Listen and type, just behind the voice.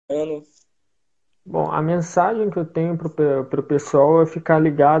Bom, a mensagem que eu tenho pro pessoal é ficar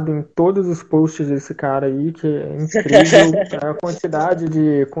ligado em todos os posts desse cara aí, que é incrível. A quantidade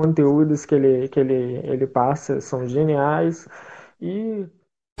de conteúdos que ele passa são geniais. E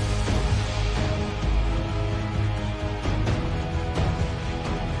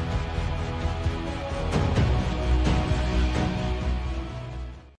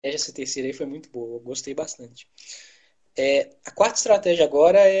Essa terceira aí foi muito boa, eu gostei bastante. A quarta estratégia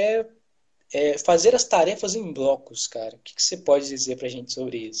agora é fazer as tarefas em blocos, cara. O que você pode dizer pra gente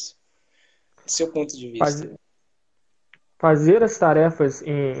sobre isso? Seu ponto de vista. faz- fazer as tarefas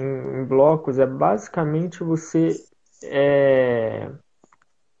em blocos é basicamente você é,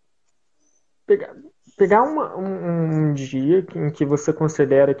 pegar, pegar um dia em que você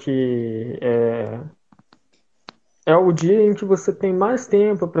considera que é o dia em que você tem mais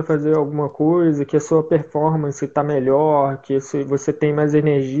tempo para fazer alguma coisa, que a sua performance está melhor, que você tem mais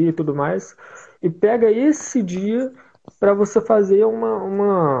energia e tudo mais, e pega esse dia para você fazer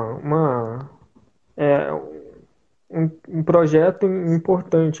é, um projeto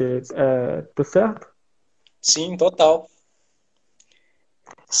importante, tá certo? Sim, total.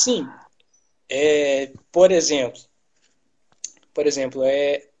 Sim, por exemplo,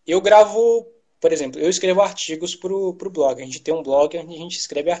 eu gravo, por exemplo, eu escrevo artigos pro blog. A gente tem um blog onde a gente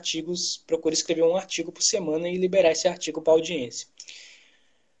escreve artigos, procura escrever um artigo por semana e liberar esse artigo para audiência.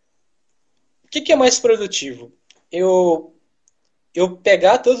 O que é mais produtivo? Eu eu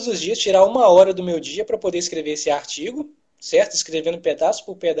pegar todos os dias, tirar uma hora do meu dia para poder escrever esse artigo, certo? Escrevendo pedaço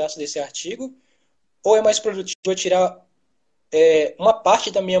por pedaço desse artigo, ou é mais produtivo eu tirar uma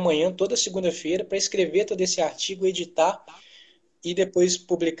parte da minha manhã toda segunda-feira para escrever todo esse artigo, editar e depois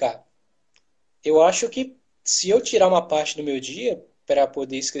publicar? Eu acho que se eu tirar uma parte do meu dia para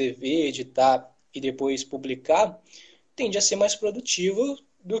poder escrever, editar e depois publicar, tende a ser mais produtivo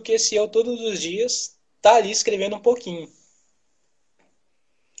do que se eu todos os dias tá ali escrevendo um pouquinho.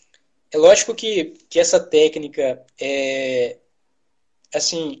 É lógico que essa técnica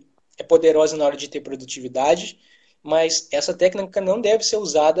assim, é poderosa na hora de ter produtividade, mas essa técnica não deve ser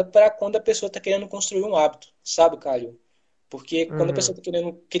usada para quando a pessoa está querendo construir um hábito, sabe, Calil? Porque quando a pessoa Uhum, está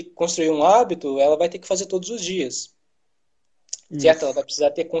querendo construir um hábito, ela vai ter que fazer todos os dias, certo? Ela isso, vai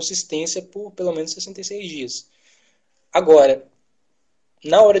precisar ter consistência por pelo menos 66 dias. Agora,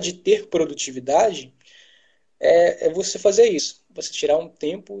 na hora de ter produtividade, é você fazer isso. Você tirar um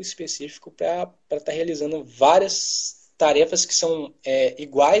tempo específico para estar realizando várias tarefas que são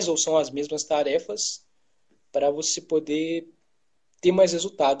iguais ou são as mesmas tarefas para você poder ter mais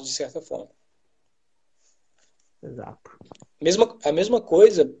resultados, de certa forma. exato. A mesma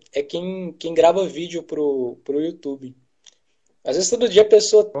coisa é quem grava vídeo pro YouTube. Às vezes todo dia a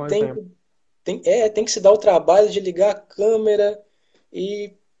pessoa Bom exemplo. tem que se dar o trabalho de ligar a câmera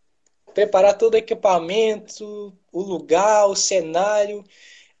e preparar todo o equipamento, o lugar, o cenário.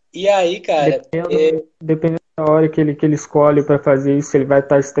 E aí, cara, Dependendo da hora que ele escolhe para fazer isso, ele vai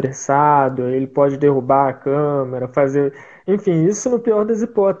estar estressado, ele pode derrubar a câmera, fazer. Enfim, isso no pior das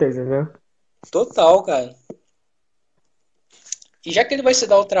hipóteses, né? total, cara. E já que ele vai se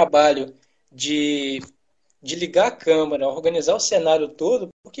dar o trabalho de, de ligar a câmera, organizar o cenário todo,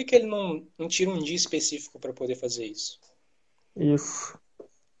 por que ele não tira um dia específico para poder fazer isso? Isso.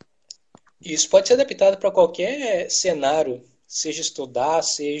 Isso pode ser adaptado para qualquer cenário, seja estudar,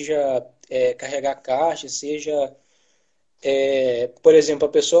 seja carregar caixa, seja, por exemplo,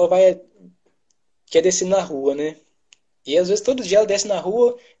 a pessoa quer descer na rua, né? E às vezes todo dia ela desce na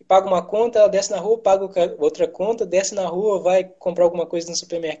rua e paga uma conta, ela desce na rua, paga outra conta, desce na rua, vai comprar alguma coisa no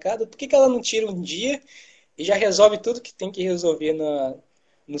supermercado. Por que ela não tira um dia e já resolve tudo que tem que resolver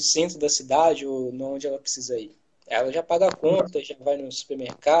no centro da cidade ou onde ela precisa ir? Ela já paga a conta, já vai no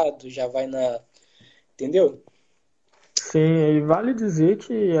supermercado, já vai na. Entendeu? Sim, e vale dizer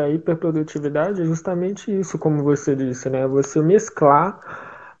que a hiperprodutividade é justamente isso, como você disse, né? Você mesclar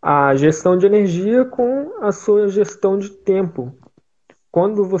a gestão de energia com a sua gestão de tempo.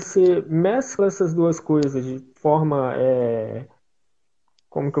 Quando você mescla essas duas coisas de forma,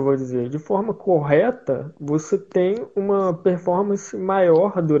 como que eu vou dizer, de forma correta, você tem uma performance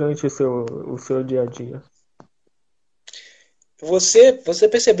maior durante o seu dia a dia. Você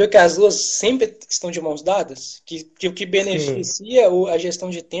percebeu que as duas sempre estão de mãos dadas? Que o que Sim, beneficia a gestão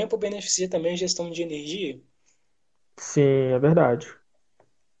de tempo beneficia também a gestão de energia? sim, é verdade.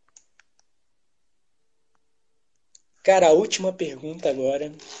 Cara, a última pergunta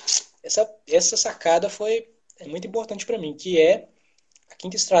agora. Essa sacada é muito importante para mim, que é a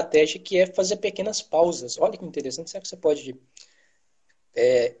quinta estratégia, que é fazer pequenas pausas. Olha que interessante. Será que você pode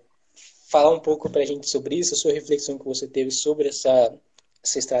falar um pouco para a gente sobre isso, a sua reflexão que você teve sobre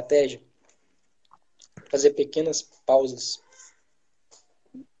essa estratégia? Fazer pequenas pausas.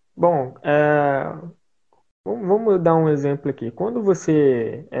 Bom, vamos dar um exemplo aqui. Quando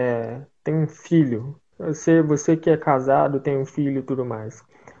você tem um filho, você que é casado, tem um filho e tudo mais.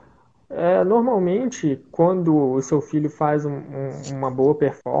 Normalmente, quando o seu filho faz uma boa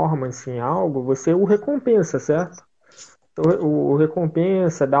performance em algo, você o recompensa, certo? O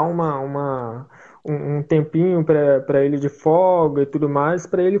recompensa, dá um tempinho para ele de folga e tudo mais,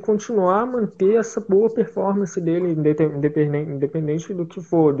 para ele continuar a manter essa boa performance dele, independente do que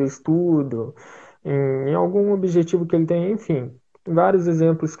for, do estudo, em algum objetivo que ele tem, enfim. Vários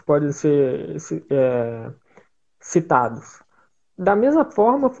exemplos que podem ser citados. Da mesma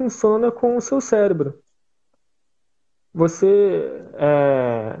forma, funciona com o seu cérebro. Você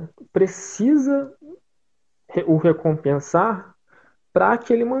precisa o recompensar para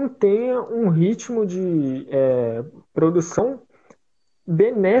que ele mantenha um ritmo de produção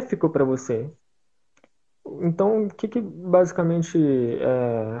benéfico para você. Então, o que basicamente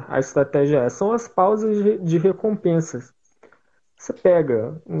a estratégia é? São as pausas de recompensas. Você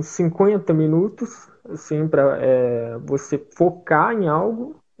pega uns 50 minutos assim, para você focar em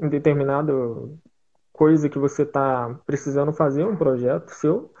algo, em determinada coisa que você está precisando fazer, um projeto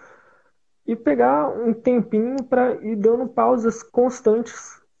seu, e pegar um tempinho para ir dando pausas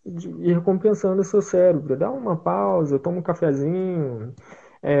constantes e recompensando o seu cérebro. Dá uma pausa, toma um cafezinho,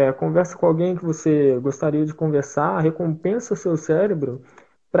 conversa com alguém que você gostaria de conversar, recompensa o seu cérebro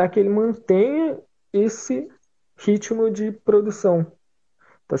para que ele mantenha esse ritmo de produção.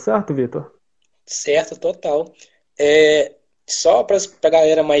 Tá certo, Vitor? Certo, total. Só para a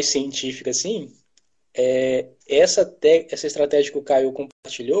galera mais científica, assim, essa estratégia que o Caio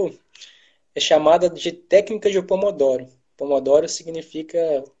compartilhou é chamada de técnica de Pomodoro. Pomodoro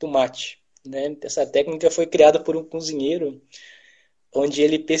significa tomate, né? Essa técnica foi criada por um cozinheiro, onde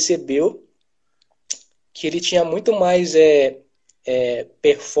ele percebeu que ele tinha muito mais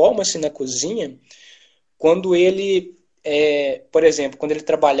performance na cozinha quando ele, por exemplo, quando ele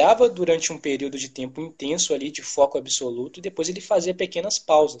trabalhava durante um período de tempo intenso ali, de foco absoluto, e depois ele fazia pequenas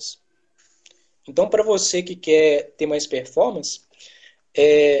pausas. Então, para você que quer ter mais performance,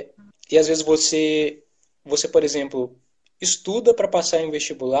 e às vezes você, por exemplo, estuda para passar em um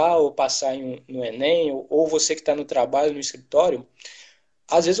vestibular ou passar no Enem, ou você que está no trabalho, no escritório,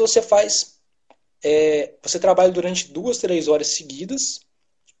 às vezes você trabalha durante 2, 3 horas seguidas,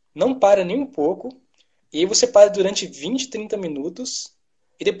 não para nem um pouco, e aí você para durante 20, 30 minutos,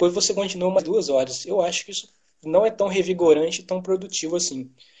 e depois você continua mais 2 horas. Eu acho que isso não é tão revigorante, tão produtivo assim.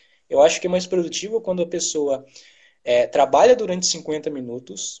 Eu acho que é mais produtivo quando a pessoa trabalha durante 50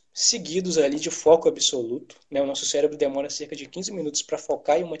 minutos, seguidos ali de foco absoluto. Né? O nosso cérebro demora cerca de 15 minutos para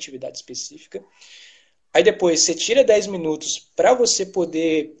focar em uma atividade específica. Aí depois você tira 10 minutos para você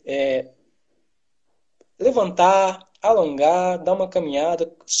poder levantar, alongar, dar uma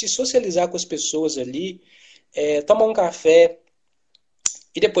caminhada, se socializar com as pessoas ali, tomar um café,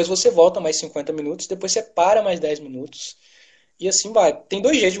 e depois você volta mais 50 minutos, depois você para mais 10 minutos, e assim vai. Tem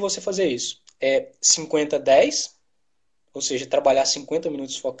dois jeitos de você fazer isso. 50-10, ou seja, trabalhar 50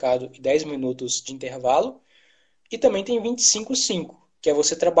 minutos focado e 10 minutos de intervalo, e também tem 25-5, que é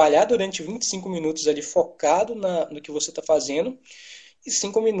você trabalhar durante 25 minutos ali focado no que você está fazendo, e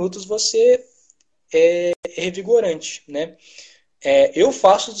 5 minutos você revigorante, né? Eu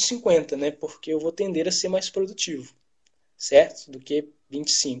faço dos 50, né? Porque eu vou tender a ser mais produtivo, certo? Do que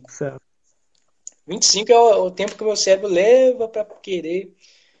 25. Certo. 25 é o tempo que o meu cérebro leva para querer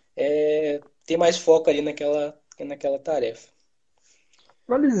ter mais foco ali naquela tarefa.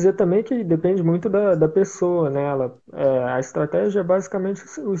 Vale dizer também que depende muito da pessoa, né? A estratégia é basicamente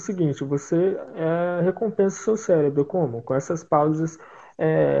o seguinte: você recompensa o seu cérebro. Como? Com essas pausas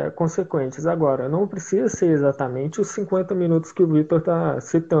consequentes. Agora, não precisa ser exatamente os 50 minutos que o Victor está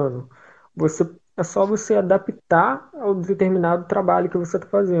citando. É só você adaptar ao determinado trabalho que você está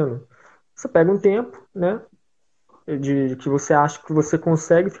fazendo. Você pega um tempo, né? De que você acha que você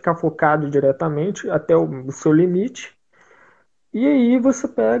consegue ficar focado diretamente até o seu limite. E aí você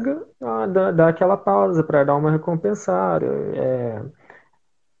pega, dá aquela pausa para dar uma recompensada,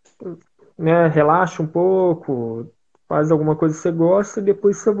 né, relaxa um pouco, faz alguma coisa que você gosta e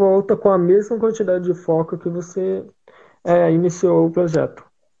depois você volta com a mesma quantidade de foco que você iniciou o projeto.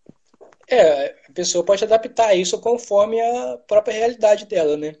 A pessoa pode adaptar isso conforme a própria realidade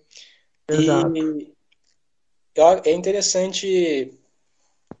dela, né? Exato. E é interessante.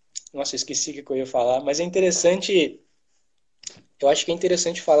 Nossa, eu esqueci o que eu ia falar, mas é interessante. Eu acho que é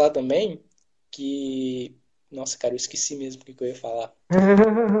interessante falar também que Nossa, cara, eu esqueci mesmo o que eu ia falar.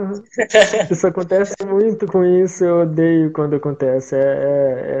 Isso acontece muito com isso, eu odeio quando acontece,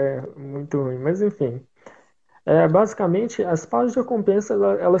 é muito ruim. Mas enfim, basicamente as pausas de recompensa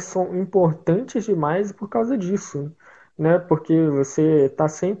elas são importantes demais por causa disso, né? Porque você está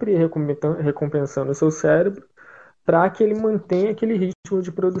sempre recompensando o seu cérebro para que ele mantenha aquele ritmo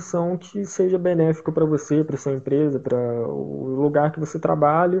de produção que seja benéfico para você, para sua empresa, para o lugar que você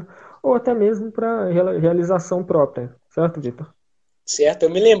trabalha, ou até mesmo para realização própria, certo, Vitor? Certo?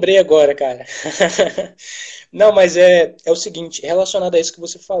 Eu me lembrei agora, cara. Não, mas é o seguinte, relacionado a isso que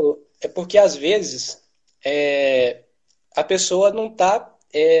você falou. É porque às vezes é, a pessoa não tá.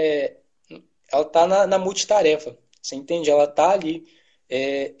 Ela tá na multitarefa. Você entende? Ela tá ali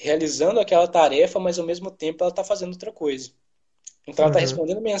realizando aquela tarefa, mas ao mesmo tempo ela tá fazendo outra coisa. Então ela tá Uhum.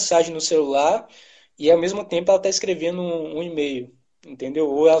 respondendo mensagem no celular e ao mesmo tempo ela tá escrevendo um e-mail. Entendeu?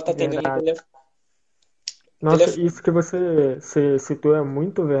 Ou ela tá atendendo no Verdade. Nossa, telefone. isso que você citou é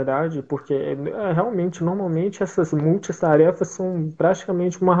muito verdade, porque realmente, normalmente, essas multitarefas são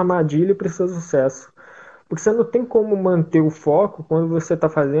praticamente uma armadilha para o seu sucesso. Porque você não tem como manter o foco quando você está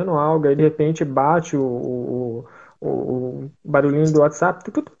fazendo algo, aí de repente bate o barulhinho do WhatsApp,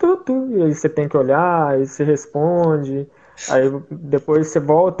 e aí você tem que olhar, aí você responde, aí depois você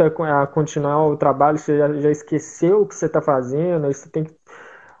volta a continuar o trabalho, você já esqueceu o que você está fazendo, aí você tem que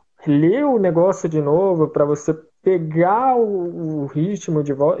ler o negócio de novo para você pegar o ritmo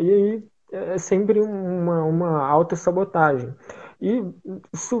de volta, e aí é sempre uma autossabotagem. E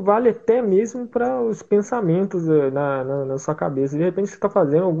isso vale até mesmo para os pensamentos na sua cabeça. De repente você está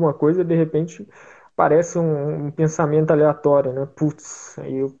fazendo alguma coisa, de repente parece um pensamento aleatório, né? Putz,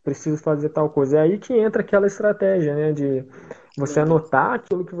 aí eu preciso fazer tal coisa. É aí que entra aquela estratégia, né? De você Uhum. anotar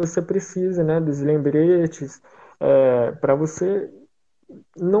aquilo que você precisa, né? Dos lembretes, para você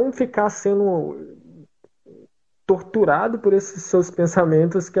não ficar sendo torturado por esses seus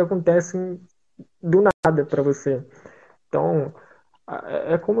pensamentos que acontecem do nada para você. Então,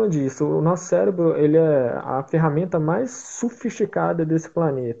 é como eu disse, o nosso cérebro ele é a ferramenta mais sofisticada desse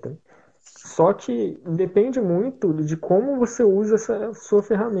planeta. Só que depende muito de como você usa essa sua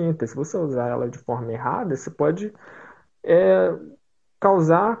ferramenta. Se você usar ela de forma errada, você pode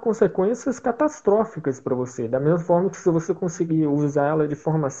causar consequências catastróficas para você. Da mesma forma que se você conseguir usar ela de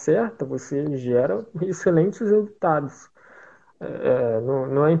forma certa, você gera excelentes resultados.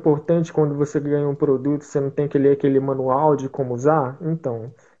 Não é importante quando você ganha um produto, você não tem que ler aquele manual de como usar?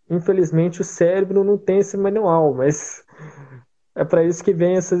 Então, infelizmente o cérebro não tem esse manual, mas é para isso que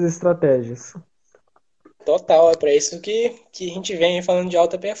vem essas estratégias. Total, é para isso que a gente vem falando de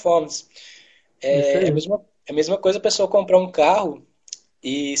alta performance. Isso É a aí. mesma, é a mesma coisa a pessoa comprar um carro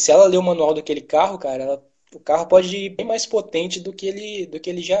e se ela ler o manual daquele carro, cara, o carro pode ir bem mais potente do que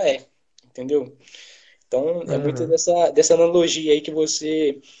ele já é, entendeu? Então é muito Uhum. dessa analogia aí que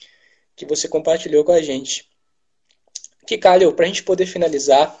você compartilhou com a gente. Que, Calil, para a gente poder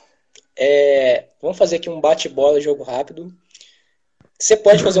finalizar, vamos fazer aqui um bate-bola, jogo rápido. Você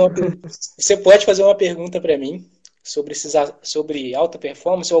pode fazer você pode fazer uma pergunta para mim sobre alta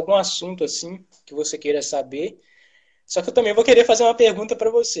performance ou algum assunto assim que você queira saber. Só que eu também vou querer fazer uma pergunta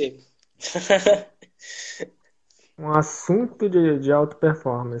para você. Um assunto de alta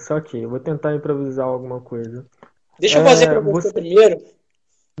performance. Ok, eu vou tentar improvisar alguma coisa. Deixa eu fazer para você Você. primeiro.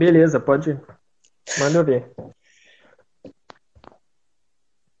 Beleza, pode. Manda eu ver.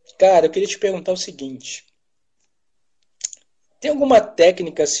 Cara, eu queria te perguntar o seguinte: tem alguma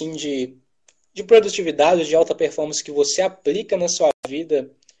técnica assim de produtividade, de alta performance que você aplica na sua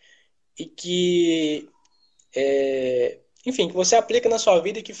vida e enfim, que você aplica na sua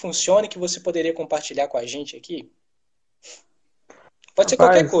vida e que funcione, que você poderia compartilhar com a gente aqui? Pode ser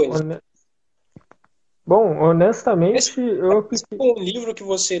qualquer Rapaz, coisa. bom, Esse, honestamente, eu se apliquei. for um livro que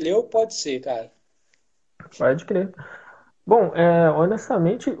você leu, pode ser, cara. Pode crer. Bom,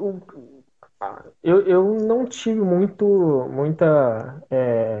 honestamente, eu não tive muito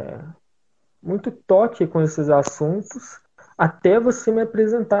toque com esses assuntos até você me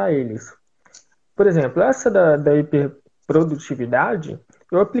apresentar eles. Por exemplo, essa da hiperprodutividade,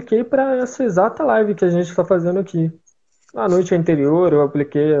 eu apliquei para essa exata live que a gente está fazendo aqui. Na noite anterior, eu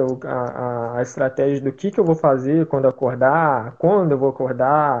apliquei a estratégia do que eu vou fazer quando acordar, quando eu vou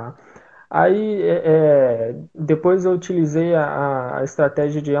acordar. Aí, depois eu utilizei a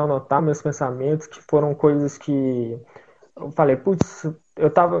estratégia de anotar meus pensamentos, que foram coisas que eu falei, putz, eu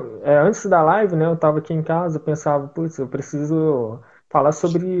tava, antes da live, né, eu tava aqui em casa, eu pensava, putz, eu preciso falar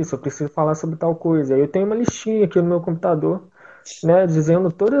sobre isso, eu preciso falar sobre tal coisa. Aí eu tenho uma listinha aqui no meu computador, né, dizendo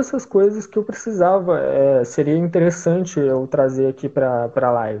todas essas coisas que eu precisava, seria interessante eu trazer aqui para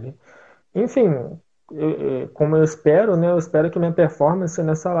a live. Enfim, como eu espero, né? Eu espero que minha performance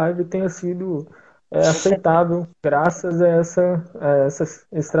nessa live tenha sido aceitável, graças a essas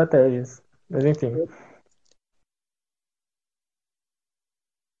estratégias. Mas enfim.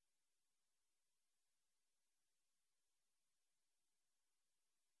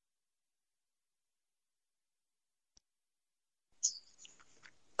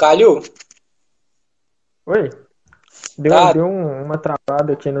 Kalil, Oi? tá? Uma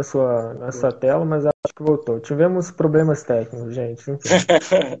travada aqui na sua tela, mas acho que voltou. Tivemos problemas técnicos, gente, enfim.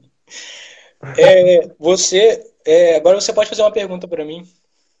 Agora você pode fazer uma pergunta para mim.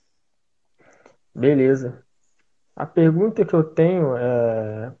 Beleza. A pergunta que eu tenho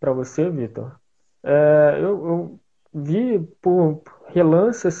para você, Vitor, eu vi por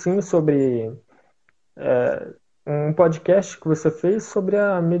relance assim sobre um podcast que você fez sobre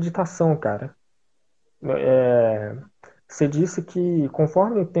a meditação, cara. É, Você disse que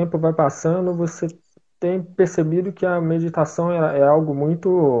conforme o tempo vai passando, você tem percebido que a meditação é algo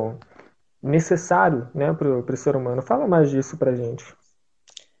muito necessário, né, para o ser humano. Fala mais disso pra gente.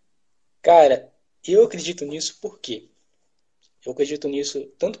 Cara, eu acredito nisso por quê? Eu acredito nisso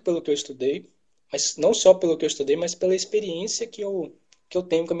tanto pelo que eu estudei, mas não só pelo que eu estudei, mas pela experiência que eu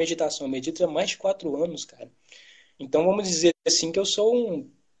tenho com a meditação. Eu medito há mais de 4 anos, cara. Então vamos dizer assim que eu sou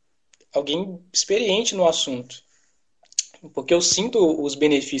alguém experiente no assunto, porque eu sinto os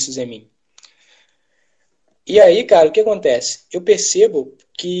benefícios em mim. E aí, cara, o que acontece? Eu percebo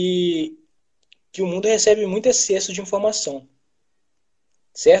que o mundo recebe muito excesso de informação,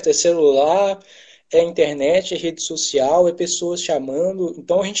 certo? É celular, é internet, é rede social, é pessoas chamando.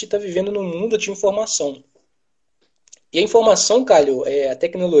 Então a gente está vivendo num mundo de informação. E a informação, Calho, a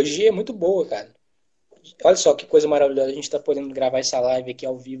tecnologia é muito boa, cara. Olha só que coisa maravilhosa. A gente está podendo gravar essa live aqui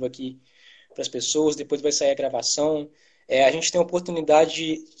ao vivo aqui para as pessoas, depois vai sair a gravação. A gente tem a oportunidade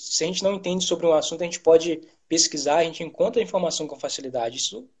de, se a gente não entende sobre um assunto, a gente pode pesquisar, a gente encontra a informação com facilidade.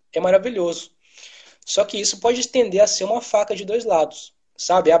 Isso é maravilhoso. Só que isso pode tender a ser uma faca de dois lados,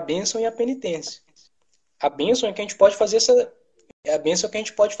 sabe? A bênção e a penitência. A bênção é que a gente pode fazer a bênção é que a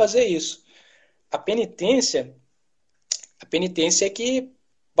gente pode fazer isso. A penitência, a penitência é que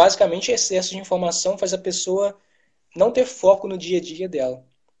basicamente excesso de informação faz a pessoa não ter foco no dia a dia dela,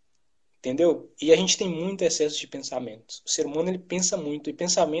 entendeu? E a gente tem muito excesso de pensamentos. O ser humano ele pensa muito e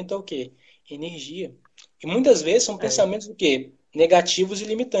pensamento é o quê? Energia. E muitas vezes são É, pensamentos o quê? Negativos e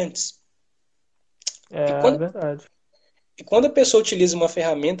limitantes. E é quando, verdade. e quando a pessoa utiliza uma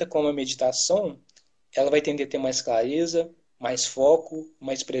ferramenta como a meditação, ela vai tender a ter mais clareza, mais foco,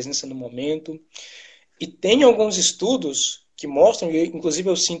 mais presença no momento. E tem alguns estudos que mostram, e inclusive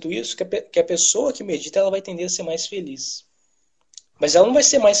eu sinto isso, que a pessoa que medita ela vai tender a ser mais feliz. Mas ela não vai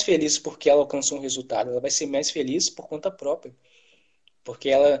ser mais feliz porque ela alcançou um resultado, ela vai ser mais feliz por conta própria. Porque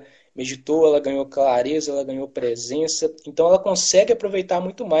ela meditou, ela ganhou clareza, ela ganhou presença, então ela consegue aproveitar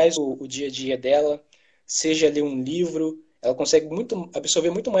muito mais o dia a dia dela, seja ler um livro, ela consegue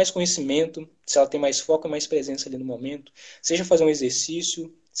absorver muito mais conhecimento, se ela tem mais foco e mais presença ali no momento, seja fazer um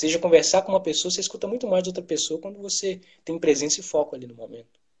exercício, seja conversar com uma pessoa, você escuta muito mais de outra pessoa quando você tem presença e foco ali no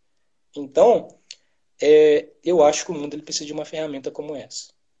momento. Então, eu acho que o mundo ele precisa de uma ferramenta como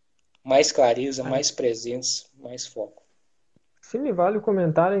essa. Mais clareza, Aí, mais presença, mais foco. se me vale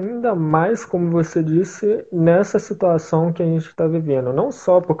comentar ainda mais, como você disse, nessa situação que a gente está vivendo, não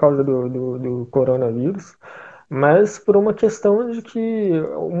só por causa do coronavírus, mas por uma questão de que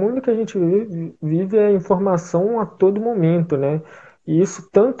o mundo que a gente vive é informação a todo momento, né? E isso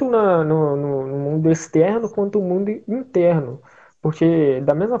tanto no mundo externo quanto no mundo interno. Porque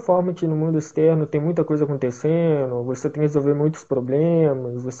da mesma forma que no mundo externo tem muita coisa acontecendo, você tem que resolver muitos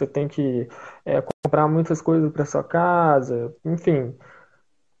problemas, você tem que comprar muitas coisas para sua casa, enfim.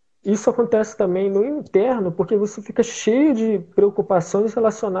 Isso acontece também no interno, porque você fica cheio de preocupações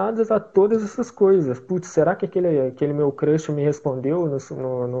relacionadas a todas essas coisas. Putz, será que aquele meu crush me respondeu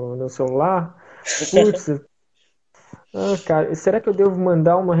no celular? Putz, cara, será que eu devo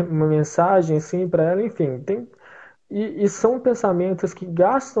mandar uma mensagem assim para ela? Enfim, e são pensamentos que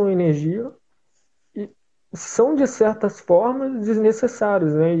gastam energia e são de certas formas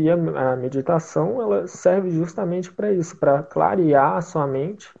desnecessários, né? E a meditação ela serve justamente para isso, para clarear a sua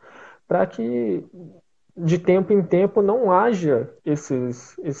mente, para que de tempo em tempo não haja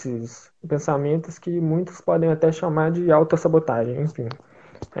esses pensamentos que muitos podem até chamar de autossabotagem. Enfim,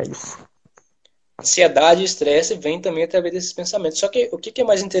 é isso. Ansiedade e estresse vem também através desses pensamentos. Só que o que é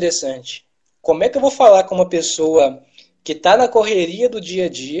mais interessante? Como é que eu vou falar com uma pessoa que está na correria do dia a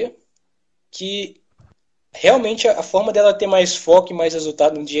dia, que realmente a forma dela ter mais foco e mais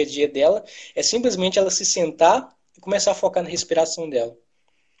resultado no dia a dia dela é simplesmente ela se sentar e começar a focar na respiração dela.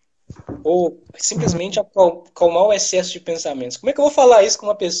 Ou simplesmente acalmar o excesso de pensamentos. Como é que eu vou falar isso com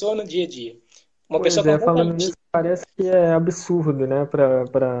uma pessoa no dia a dia? Uma pessoa Pois é, falando completamente, nisso, parece que é absurdo, né,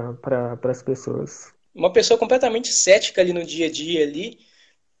 para as pessoas. uma pessoa completamente cética ali no dia a dia ali,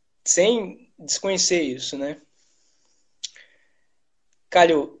 sem desconhecer isso, né?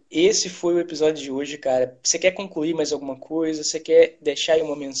 Calil, esse foi o episódio de hoje, cara. Você quer concluir mais alguma coisa? Você quer deixar aí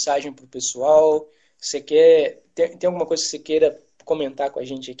uma mensagem pro pessoal? Você quer. Tem alguma coisa que você queira comentar com a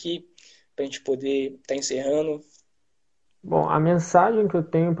gente aqui? Pra gente poder estar encerrando? Bom, a mensagem que eu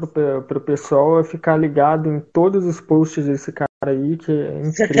tenho pro pessoal é ficar ligado em todos os posts desse cara aí, que é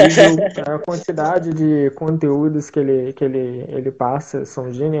incrível. A quantidade de conteúdos que ele passa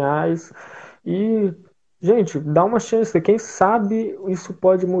são geniais. E, gente, dá uma chance. Quem sabe isso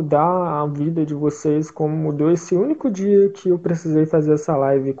pode mudar a vida de vocês, como mudou esse único dia que eu precisei fazer essa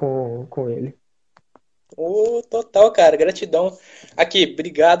live com ele. Ô, total, cara. Gratidão. Aqui,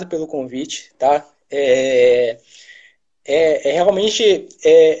 obrigado pelo convite, tá? Realmente.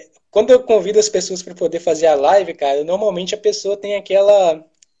 Quando eu convido as pessoas para poder fazer a live, cara, normalmente a pessoa tem aquela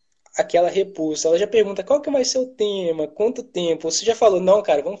repulsa. Ela já pergunta qual que vai ser o tema, quanto tempo. Você já falou, não,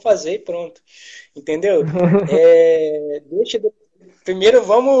 cara, vamos fazer e pronto. Entendeu? Deixa. Primeiro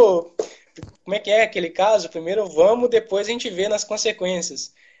vamos. Como é que é aquele caso? Primeiro vamos, depois a gente vê nas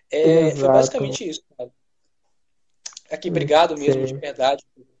consequências. Foi Exato. basicamente isso, cara. Aqui, obrigado mesmo, de Sim. verdade,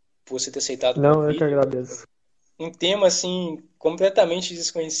 por você ter aceitado o Não, eu que convite. agradeço. Um tema, assim, completamente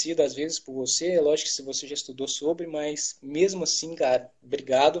desconhecido às vezes por você. É lógico que se você já estudou sobre, mas mesmo assim, cara,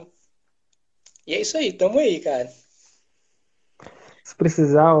 obrigado. E é isso aí, tamo aí, cara. Se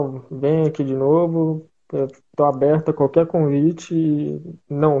precisar, vem aqui de novo. Estou aberto a qualquer convite.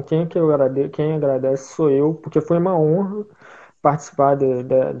 Não, quem agradece sou eu, porque foi uma honra participar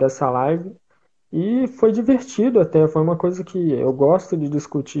dessa live. E foi divertido até, foi uma coisa que eu gosto de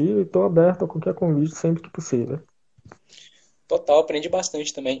discutir e estou aberto a qualquer convite sempre que possível. Total, aprendi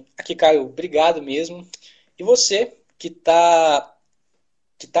bastante também. Aqui, Caio, obrigado mesmo. E você que tá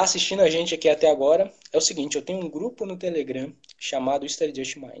assistindo a gente aqui até agora, é o seguinte, eu tenho um grupo no Telegram chamado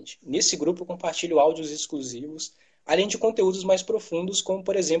Strategist Mind. Nesse grupo eu compartilho áudios exclusivos, além de conteúdos mais profundos, como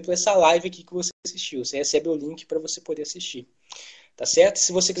por exemplo essa live aqui que você assistiu. Você recebe o link para você poder assistir. Tá certo?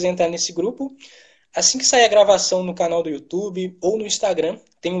 Se você quiser entrar nesse grupo, assim que sair a gravação no canal do YouTube ou no Instagram,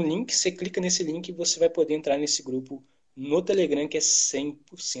 tem um link, você clica nesse link e você vai poder entrar nesse grupo no Telegram, que é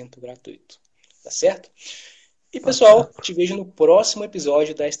 100% gratuito. Tá certo? E Tá pessoal, certo. te vejo no próximo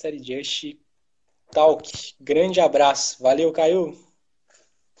episódio da Strategist Talk. Grande abraço. Valeu, Caio.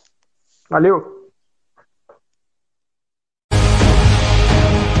 Valeu!